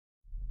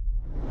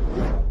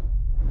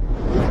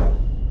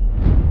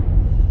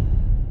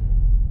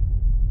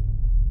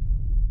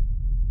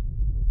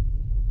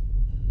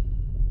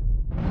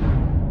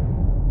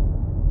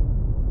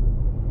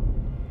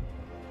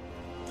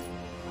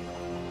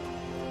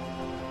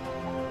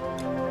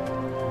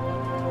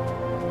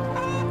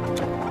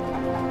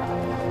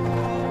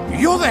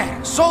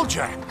there,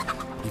 soldier!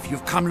 If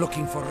you've come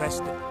looking for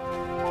rest...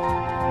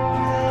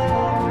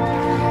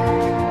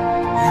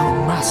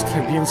 You must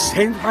have been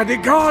sent by the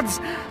gods!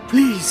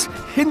 Please,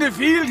 in the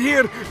field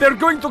here, they're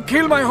going to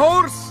kill my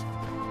horse!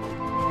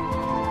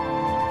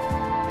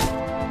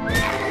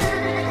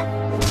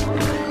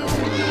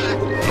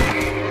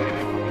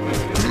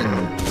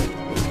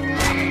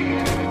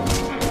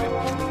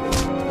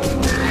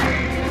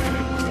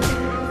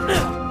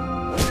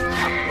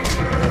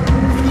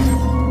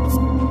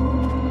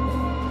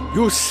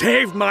 You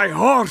saved my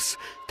horse!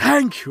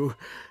 Thank you!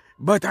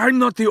 But I'm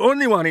not the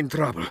only one in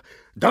trouble.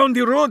 Down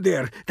the road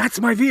there, that's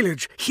my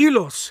village,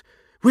 Hilos.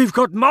 We've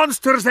got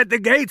monsters at the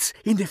gates,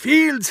 in the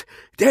fields.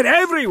 They're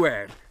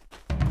everywhere.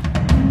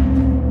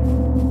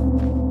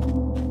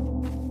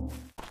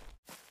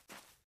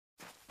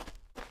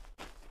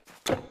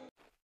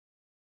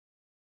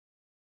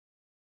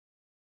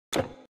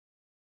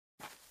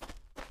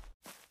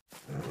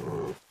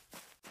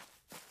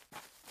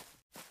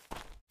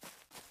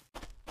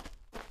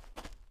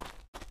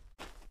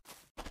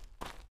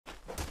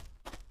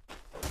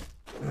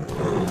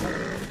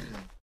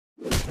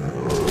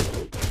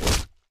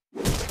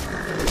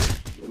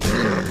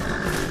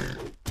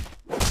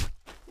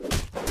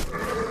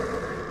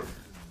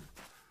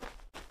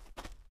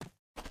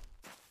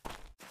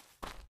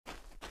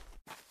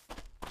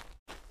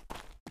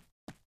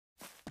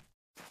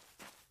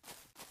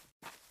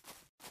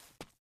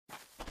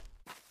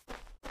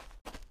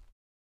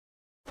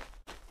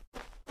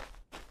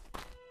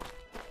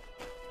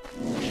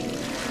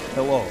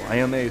 Hello, I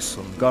am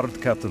Aeson,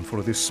 guard captain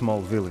for this small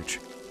village.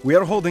 We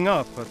are holding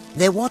up, but...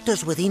 The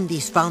waters within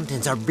these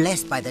fountains are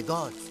blessed by the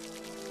gods.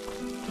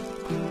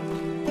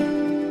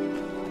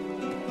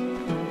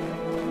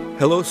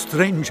 Hello,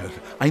 stranger.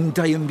 I'm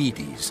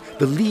Diomedes,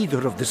 the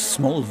leader of this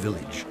small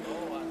village.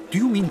 Do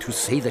you mean to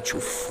say that you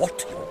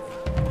fought your way?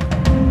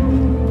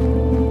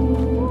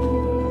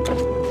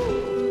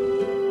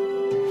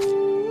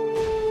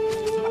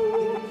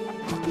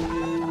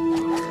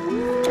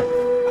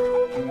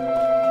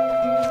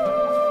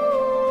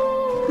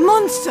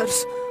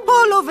 Monsters!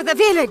 All over the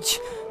village!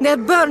 They're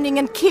burning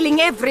and killing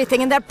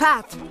everything in their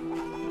path.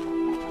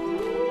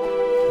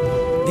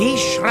 These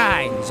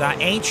shrines are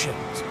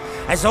ancient,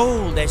 as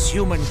old as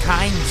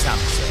humankind, some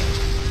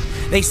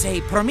say. They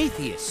say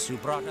Prometheus, who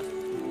brought us...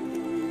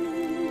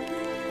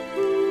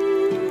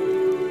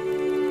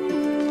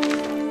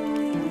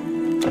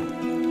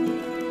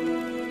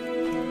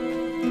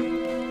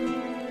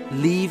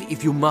 Leave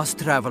if you must,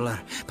 traveler,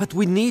 but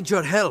we need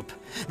your help.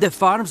 The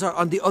farms are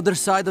on the other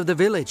side of the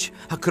village,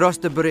 across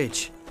the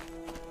bridge.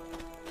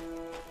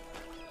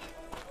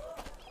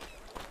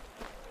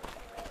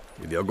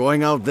 If you're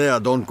going out there,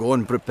 don't go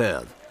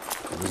unprepared.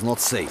 It is not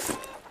safe.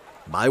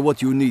 Buy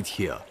what you need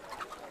here.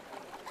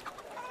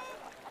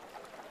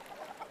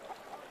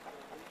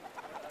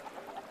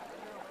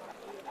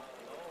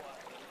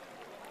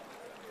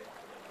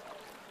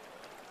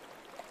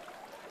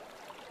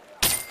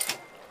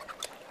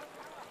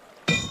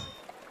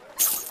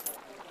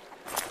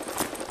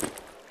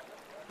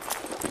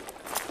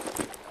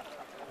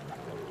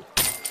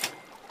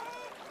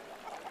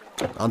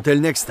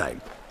 Until next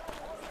time.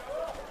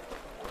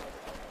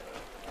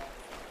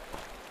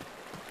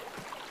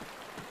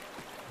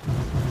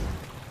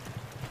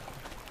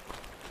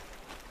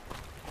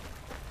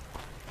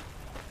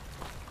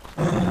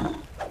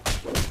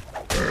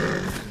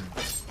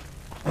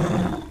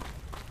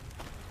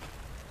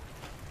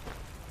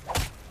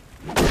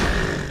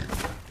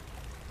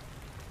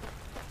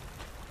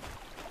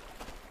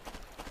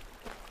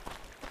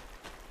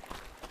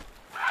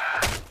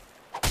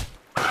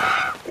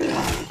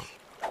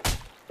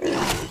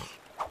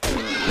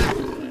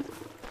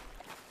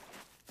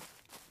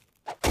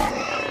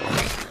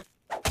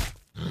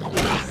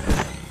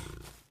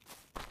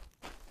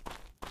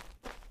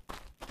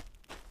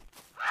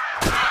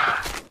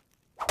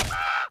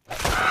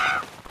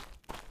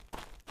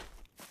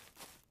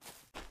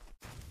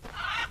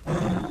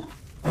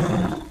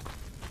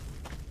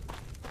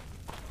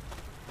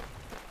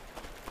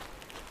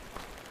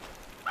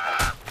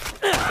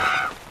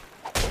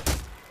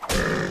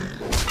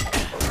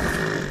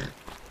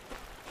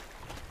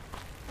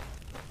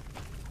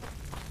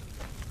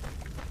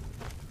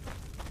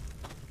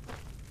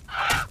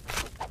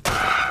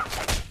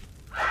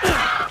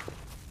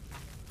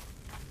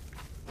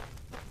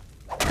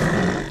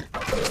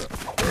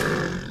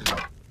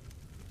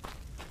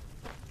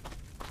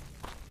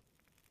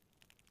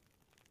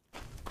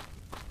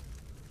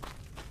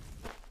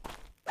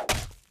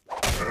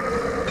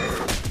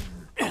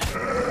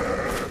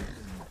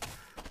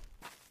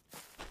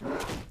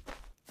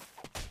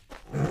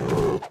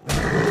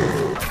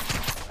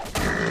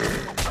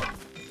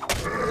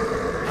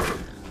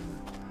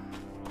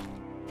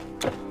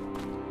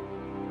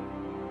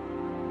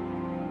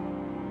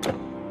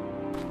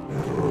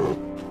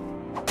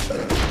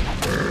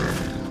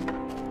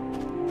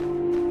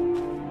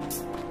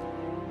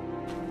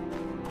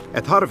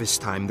 At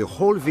harvest time, the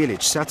whole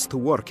village sets to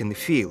work in the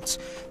fields.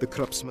 The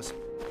crops must...